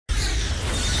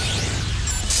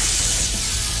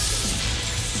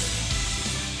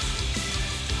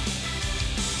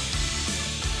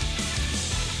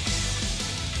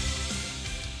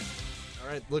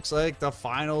right, looks like the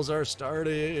finals are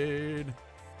starting.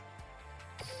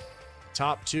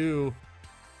 Top 2.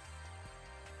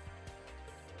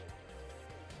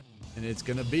 And it's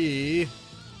gonna be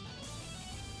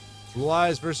Blue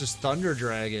Eyes versus Thunder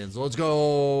Dragons. Let's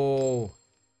go.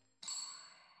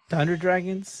 Thunder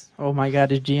Dragons? Oh my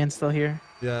god, is Gian still here?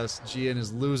 Yes, Gian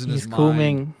is losing his mind.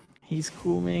 Cooming. He's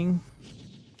cooming.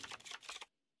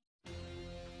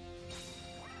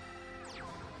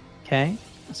 Okay.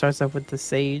 Starts off with the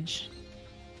Sage.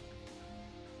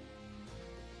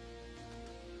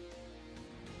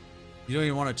 You don't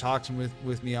even want to talk to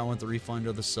with me. I want the refund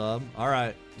of the sub. All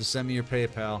right, just send me your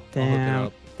PayPal. I'll Damn. hook it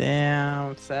up.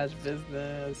 Damn. Sage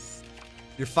business.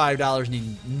 Your $5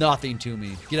 mean nothing to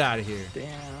me. Get out of here. Damn.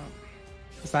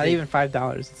 It's not even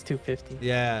 $5. It's $2.50.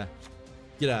 Yeah.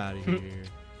 Get out of here.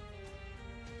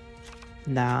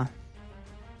 Nah.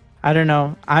 I don't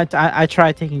know. I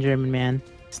tried taking German, man.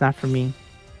 It's not for me.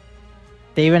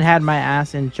 They even had my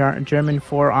ass in German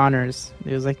 4 honors.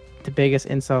 It was like the biggest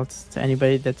insults to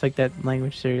anybody that took that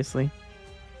language seriously.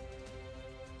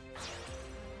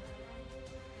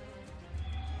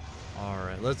 All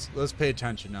right, let's pay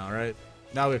attention now, right?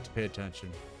 Now we have to pay attention.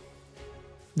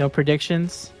 No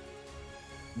predictions.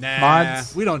 Nah,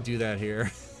 Mods. we don't do that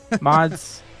here.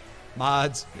 Mods.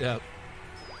 Mods, yep.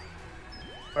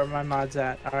 Where are my mods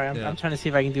at? All right, Yeah. I'm trying to see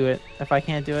if I can do it. If I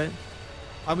can't do it,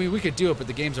 I mean, we could do it, but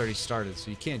the game's already started,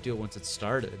 so you can't do it once it's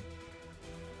started.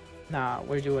 nah,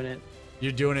 we're doing it.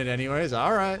 You're doing it anyways?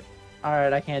 All right. All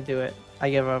right, I can't do it. I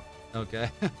give up. Okay.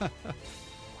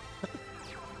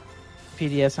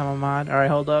 PDS, I'm a mod. All right,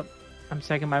 hold up. I'm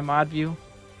checking my mod view.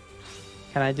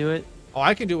 Can I do it? Oh,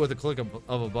 I can do it with a click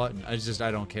of a button.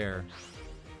 I don't care.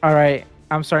 All right,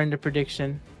 I'm starting the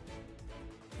prediction.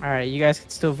 All right, you guys can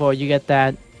still vote. You get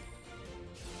that.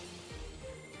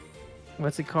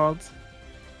 What's it called?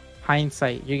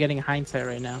 Hindsight. You're getting hindsight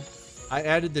right now. I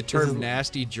added the term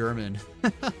nasty German.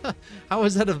 How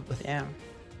is that Damn.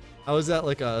 How is that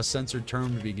like a censored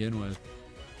term to begin with?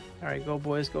 All right, go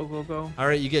boys, go, go, go. All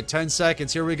right, you get 10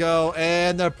 seconds. Here we go.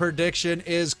 And the prediction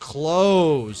is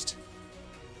closed.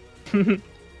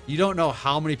 You don't know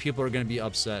how many people are going to be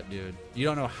upset, dude. You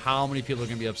don't know how many people are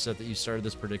going to be upset that you started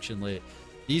this prediction late.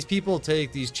 These people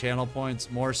take these channel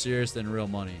points more serious than real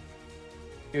money.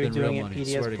 You're doing it,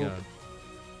 PDS. Swear to God.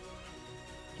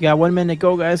 You got 1 minute.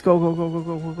 Go, guys. Go, go, go, go,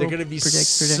 go, go. They're going to be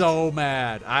so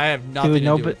mad. I have nothing to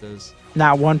do with this.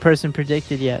 Not one person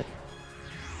predicted yet.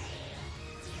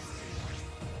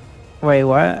 Wait,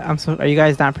 what? Are you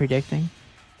guys not predicting?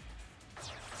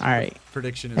 All right.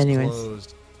 Prediction is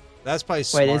closed. That's probably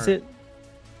smart. Wait, is it?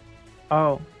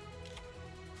 Oh.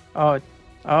 Oh.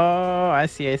 Oh, I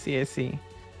see, I see, I see.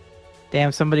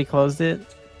 Damn, somebody closed it.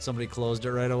 Somebody closed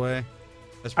it right away.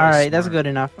 All right, that's good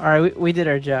enough. All right, we did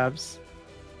our jobs.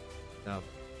 No.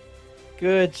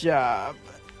 Good job.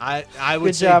 I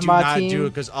would say do not do it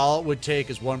because all it would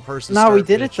take is one person. No, we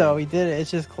did it though. We did it.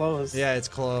 It's just closed. Yeah, it's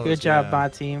closed. Good job,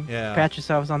 bot team. Yeah. Pat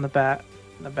yourselves on the back.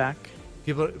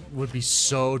 People would be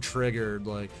so triggered,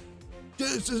 like,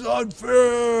 this is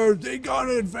unfair. They got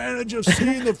an advantage of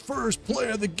seeing the first play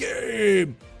of the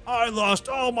game. I lost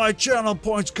all my channel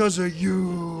points because of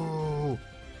you.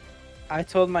 I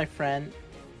told my friend,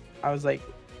 I was like,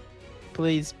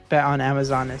 please bet on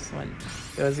Amazoness when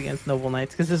it was against Noble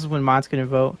Knights, because this is when mods couldn't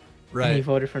vote. Right. And he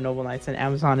voted for Noble Knights, and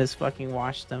Amazoness fucking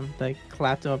washed them. Like,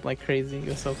 clapped him up like crazy. It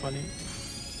was so funny.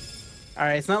 All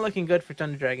right, it's not looking good for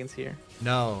Thunder Dragons here.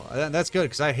 No, that's good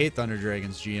because I hate Thunder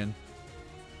Dragons, Gian.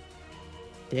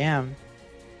 Damn.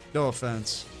 No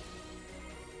offense.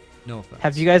 No offense.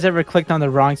 Have you guys ever clicked on the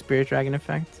wrong Spirit Dragon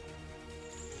effect?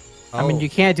 Oh. I mean, you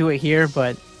can't do it here,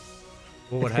 but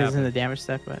what would because it's in happen? the damage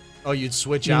step. But oh, you'd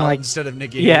switch you know, out like, instead of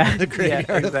negating the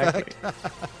graveyard exactly.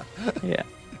 effect. Yeah.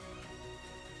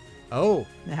 Oh,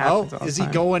 is he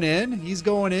going in? He's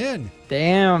going in.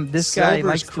 Damn, this guy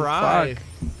likes cry. to fuck.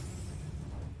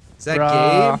 Is that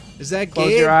Gabe? Is that Close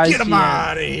Gabe? your eyes, Get him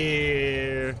out of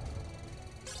here.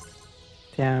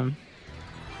 Damn.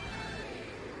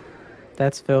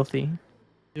 That's filthy.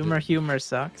 Humor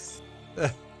sucks.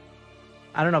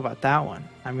 I don't know about that one.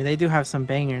 I mean, they do have some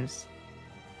bangers.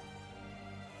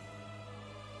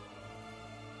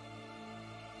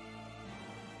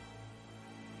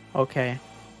 Okay.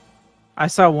 I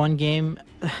saw one game,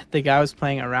 the guy was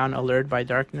playing around Allured by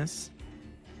Darkness.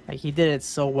 Like, he did it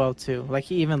so well, too. Like,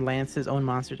 he even lands his own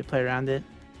monster to play around it.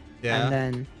 Yeah. And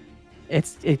then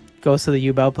it goes to the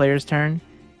U-Bell player's turn,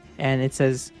 and it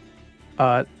says,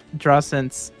 draw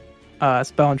sense,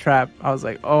 spell and trap. I was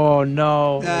like, oh,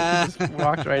 no. Like, he just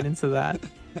walked right into that.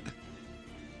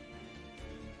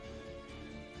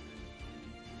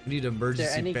 We need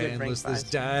emergency ban list this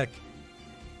deck.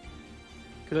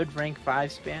 Good rank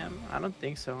 5 spam? I don't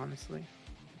think so, honestly.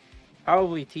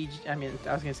 Probably TG. I mean,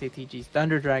 I was gonna say TGs.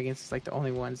 Thunder Dragons is like the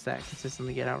only ones that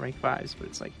consistently get out rank 5s, but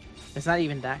it's like it's not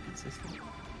even that consistent.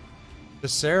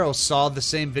 Cero saw the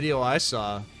same video I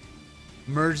saw.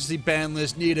 Emergency ban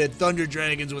list needed. Thunder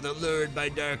Dragons with Allured by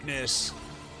Darkness.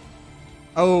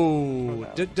 Oh,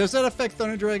 no. Does that affect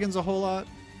Thunder Dragons a whole lot?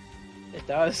 It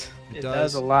does. It does?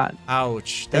 does a lot.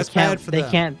 Ouch. That's bad for them. They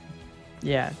can't.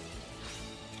 Yeah.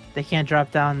 They can't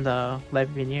drop down the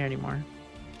Levianeer anymore.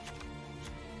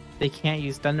 They can't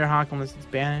use Thunderhawk unless it's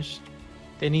banished.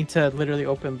 They need to literally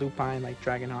open Lupine like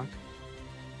Dragonhawk.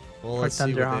 Well, let's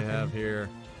see what they have here.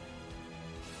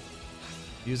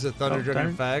 Use the Thunder Dragon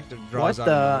effect. Draws out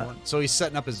another one. So he's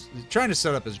trying to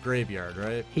set up his graveyard,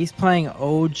 right? He's playing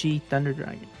OG Thunder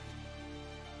Dragon.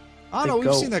 I don't know.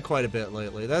 We've seen that quite a bit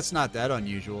lately. That's not that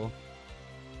unusual.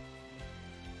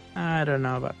 I don't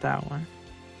know about that one.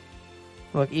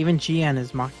 Look, even GN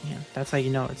is mocking him. That's how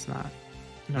you know it's not.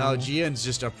 No, GN's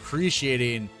just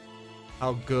appreciating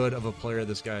how good of a player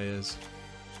this guy is.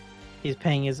 He's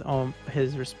paying his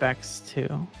respects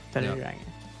to Thunder Dragon.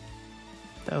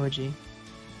 The OG.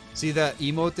 See that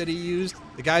emote that he used?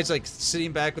 The guy's like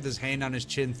sitting back with his hand on his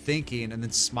chin thinking and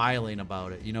then smiling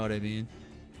about it. You know what I mean?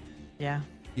 Yeah.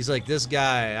 He's like, this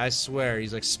guy, I swear,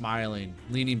 he's like smiling,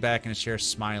 leaning back in his chair,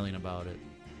 smiling about it.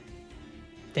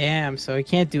 Damn, so he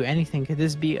can't do anything. Could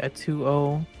this be a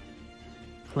 2-0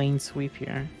 clean sweep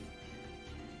here?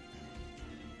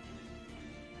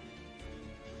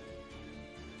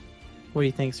 What do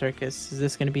you think, Circus? Is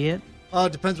this going to be it? Oh,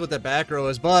 it depends what that back row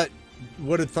is, but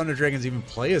what did Thunder Dragons even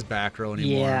play as back row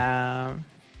anymore? Yeah,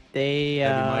 they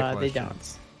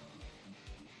don't.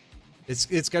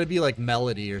 It's got to be like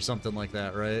Melody or something like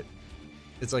that, right?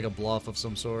 It's like a bluff of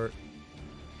some sort.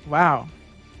 Wow.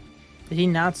 He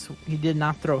did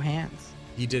not throw hands.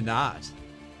 He did not.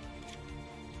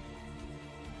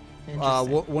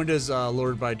 When does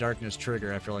Lured by Darkness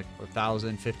trigger? After like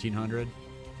 1,000, 1,500?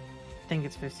 I think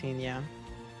it's 15, yeah.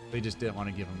 They just didn't want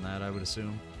to give him that, I would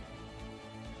assume.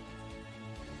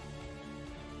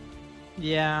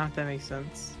 Yeah, that makes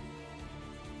sense.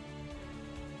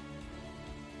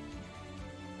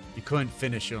 You couldn't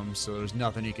finish him, so there's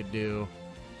nothing he could do.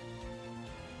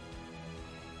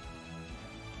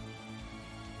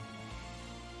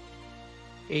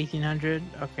 $1,800.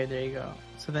 Okay, there you go.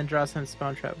 So then draw some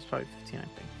Spawn Trap was probably 15, I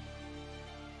think.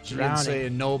 Drowning.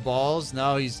 Saying no balls.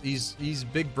 No, he's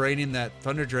big braining that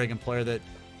Thunder Dragon player that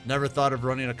never thought of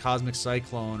running a Cosmic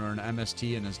Cyclone or an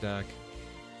MST in his deck.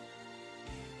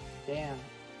 Damn,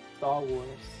 Star Wars.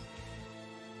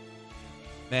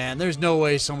 Man, there's no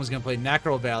way someone's gonna play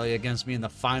Necro Valley against me in the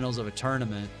finals of a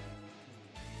tournament.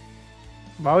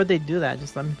 Why would they do that?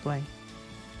 Just let me play.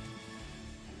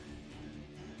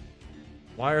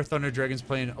 Why are Thunder Dragons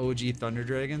playing OG Thunder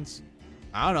Dragons?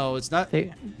 I don't know. It's not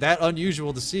that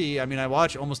unusual to see. I mean, I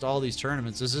watch almost all these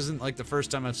tournaments. This isn't like the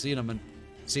first time I've seen them and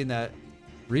seen that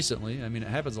recently. I mean, it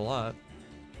happens a lot.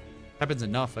 Happens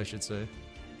enough, I should say.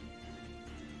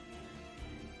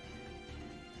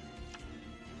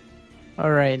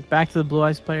 All right, back to the Blue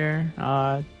Eyes player.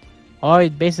 All he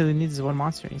basically needs is one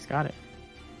monster, and he's got it.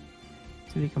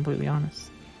 To be completely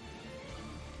honest.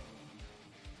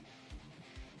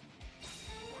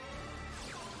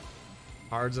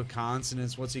 Cards of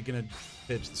Consonance. What's he gonna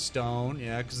pitch? The Stone.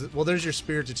 Yeah, because well, there's your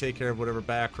Spirit to take care of whatever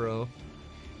back row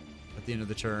at the end of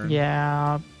the turn.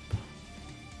 Yeah.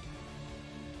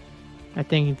 I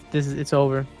think it's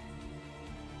over.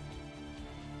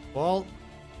 Well,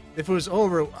 if it was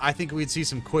over, I think we'd see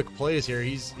some quick plays here.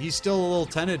 He's still a little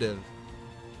tentative.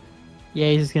 Yeah,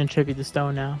 he's just gonna tribute the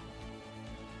Stone now.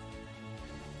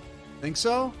 Think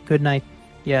so? Good night.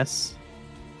 Yes.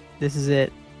 This is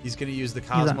it. He's gonna use the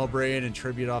Cosmo Brain and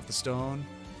tribute off the Stone.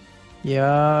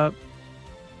 Yup.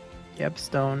 Yep,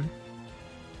 Stone.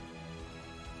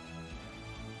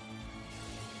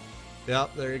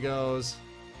 Yep, there he goes.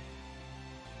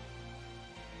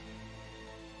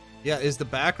 Yeah, is the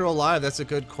back row live? That's a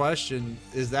good question.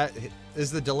 Is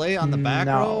the delay on the back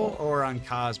row or on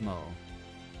Cosmo?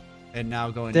 And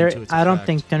now going into its I don't effect?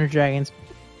 think Thunder Dragons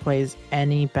plays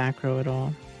any back row at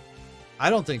all. I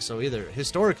don't think so either.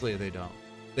 Historically, they don't.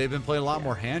 They've been playing a lot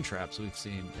more hand traps we've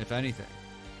seen, if anything.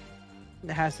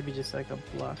 It has to be just like a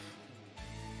bluff.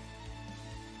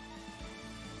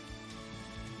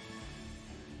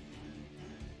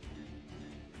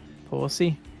 But we'll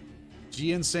see.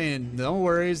 Gian saying, no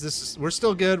worries, we're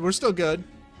still good, we're still good.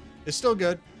 It's still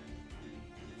good.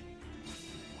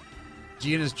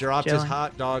 Gian has dropped his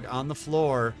hot dog on the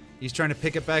floor. He's trying to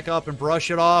pick it back up and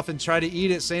brush it off and try to eat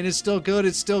it, saying it's still good,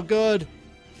 it's still good.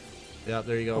 Yeah,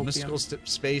 there you go. Opium. Mystical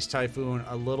Space Typhoon,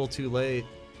 a little too late.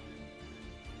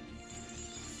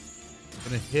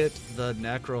 Gonna hit the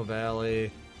Necro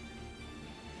Valley.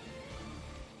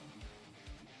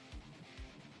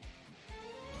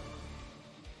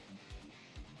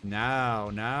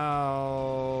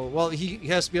 Now. Well, he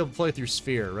has to be able to play through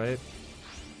Sphere, right?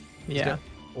 Yeah.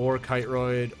 Or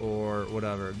Kiteroid or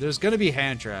whatever. There's gonna be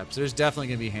hand traps. There's definitely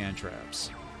gonna be hand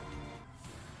traps.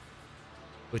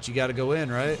 But you gotta go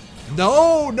in, right?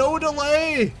 No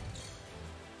delay!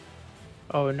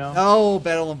 Oh no. Oh,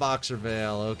 Battle in Boxer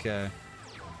Vale. Okay.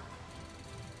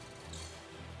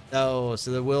 Oh,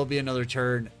 so there will be another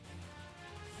turn.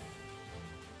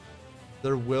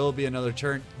 There will be another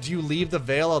turn. Do you leave the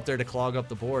Veil out there to clog up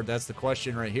the board? That's the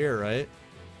question right here, right?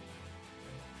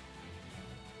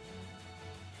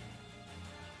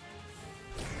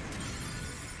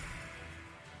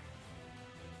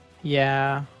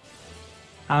 Yeah.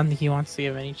 I don't think he wants to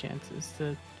give any chances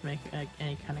to make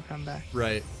any kind of comeback.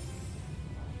 Right.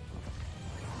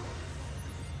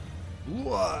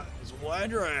 What is White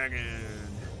Dragon?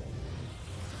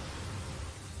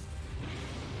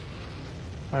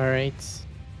 All right.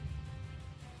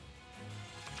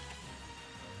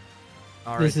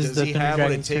 All right. This is Does the he Thunder have what it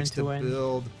Dragon's turn takes to to win.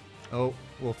 build? Oh,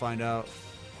 we'll find out.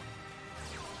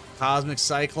 Cosmic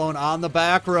Cyclone on the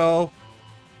back row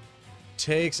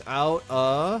takes out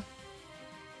a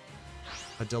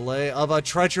delay of a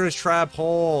treacherous trap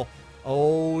hole.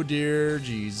 Oh dear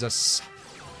Jesus.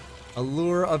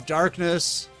 Allure of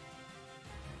Darkness.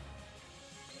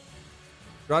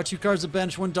 Draw 2 cards of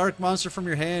bench, 1 dark monster from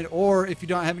your hand, or if you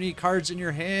don't have any cards in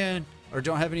your hand, or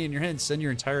don't have any in your hand, send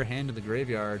your entire hand to the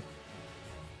graveyard.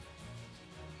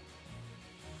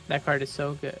 That card is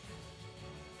so good.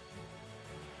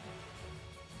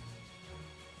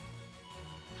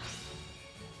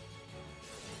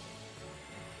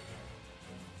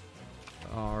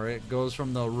 Alright, goes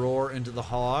from the Roar into the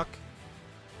Hawk.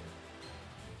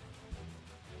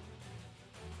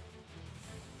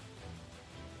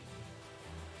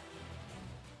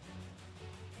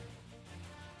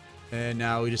 And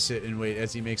now we just sit and wait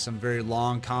as he makes some very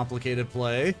long, complicated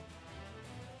play.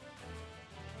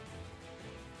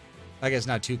 I guess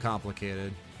not too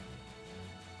complicated.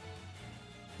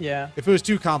 Yeah. If it was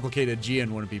too complicated,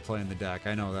 Gian wouldn't be playing the deck.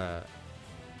 I know that.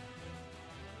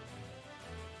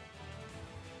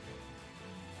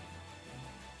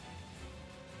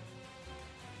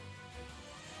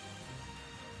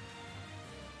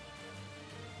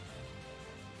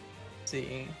 Let's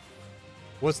see.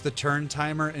 What's the turn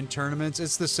timer in tournaments?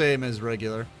 It's the same as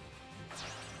regular.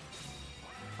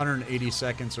 180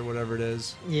 seconds or whatever it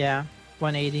is. Yeah.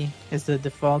 180 is the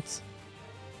default.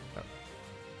 Oh.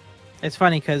 It's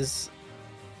funny because,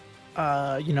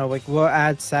 you know, like we'll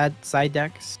add side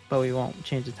decks, but we won't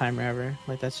change the timer ever.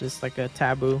 Like that's just like a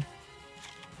taboo.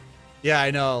 Yeah, I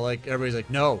know. Like everybody's like,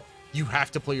 no, you have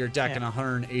to play your deck Yeah. in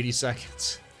 180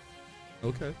 seconds.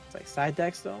 Okay. It's like side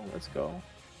decks though. Let's go.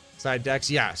 Side decks,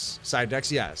 yes. Side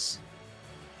decks, yes.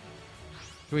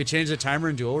 Can we change the timer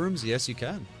in duel rooms? Yes, you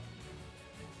can.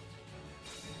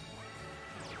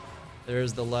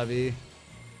 There's the levy.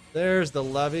 There's the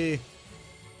levy.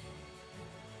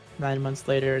 9 months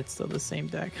later, it's still the same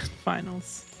deck.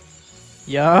 Finals.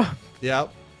 Yeah.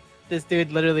 Yep. This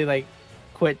dude literally like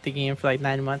quit the game for like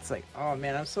 9 months. Like, oh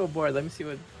man, I'm so bored. Let me see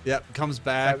what. Yep. Comes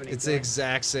back. Happening It's the there.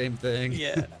 exact same thing.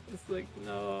 Yeah. It's like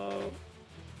no.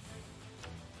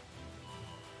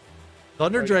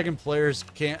 Thunder Okay. Dragon players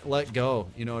can't let go.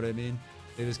 You know what I mean?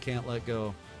 They just can't let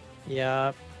go.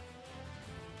 Yeah.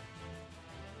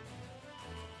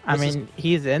 I This is- mean,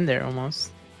 he's in there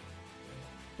almost.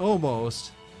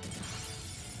 Almost.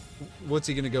 What's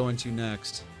he going to go into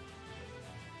next?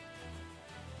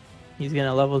 He's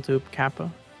gonna level to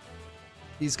Kappa.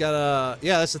 He's got to...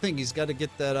 Yeah, that's the thing. He's got to get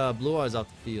that Blue Eyes off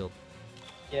the field.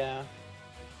 Yeah.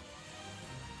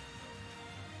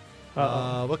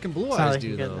 What can Blue It's not Eyes like do,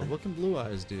 you get though? that. What can Blue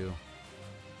Eyes do?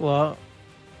 Well,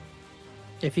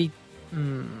 if he,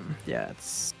 yeah,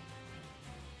 it's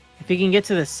if he can get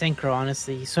to the synchro.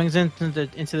 Honestly, he swings into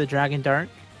the Dragon Dark.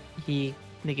 He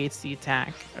negates the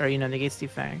attack, or negates the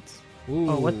effect. Ooh,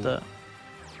 Oh, what the?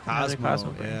 Another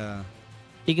Cosmo, Brain. yeah.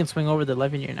 He can swing over the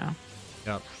Levineer now.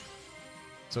 Yep.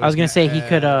 So I was he's gonna say he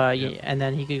could, add- yeah, yep. and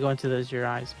then he could go into those your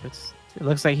eyes, but it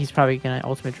looks like he's probably gonna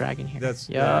Ultimate Dragon here. That's-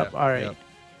 Yup. yeah, All right. yep.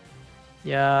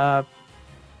 Yup.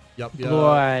 Yep, Blue yep.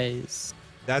 eyes.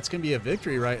 That's going to be a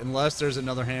victory, right? Unless there's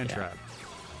another hand Yeah. trap.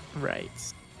 Right.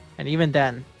 And even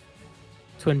then,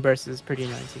 Twin Burst is pretty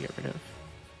annoying to get rid of.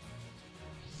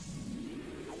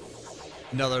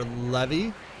 Another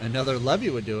levy? Another levy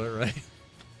would do it, right?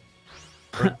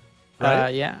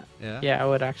 Right? Yeah. Yeah. Yeah, I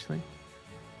would actually.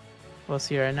 We'll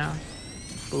see right now.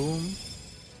 Boom.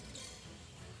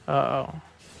 Uh-oh.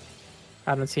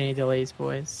 I don't see any delays,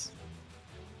 boys.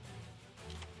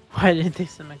 Why didn't they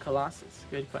summon Colossus?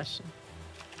 Good question.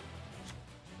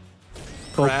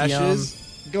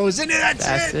 Crashes. Goes into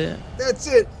that's it. That's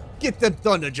it. Get them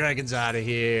Thunder Dragons out of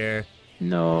here.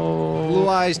 No. Blue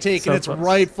Eyes taking So its close.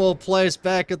 rightful place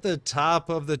back at the top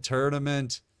of the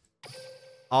tournament.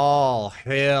 All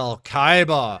hail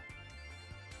Kaiba.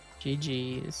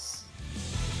 GG's.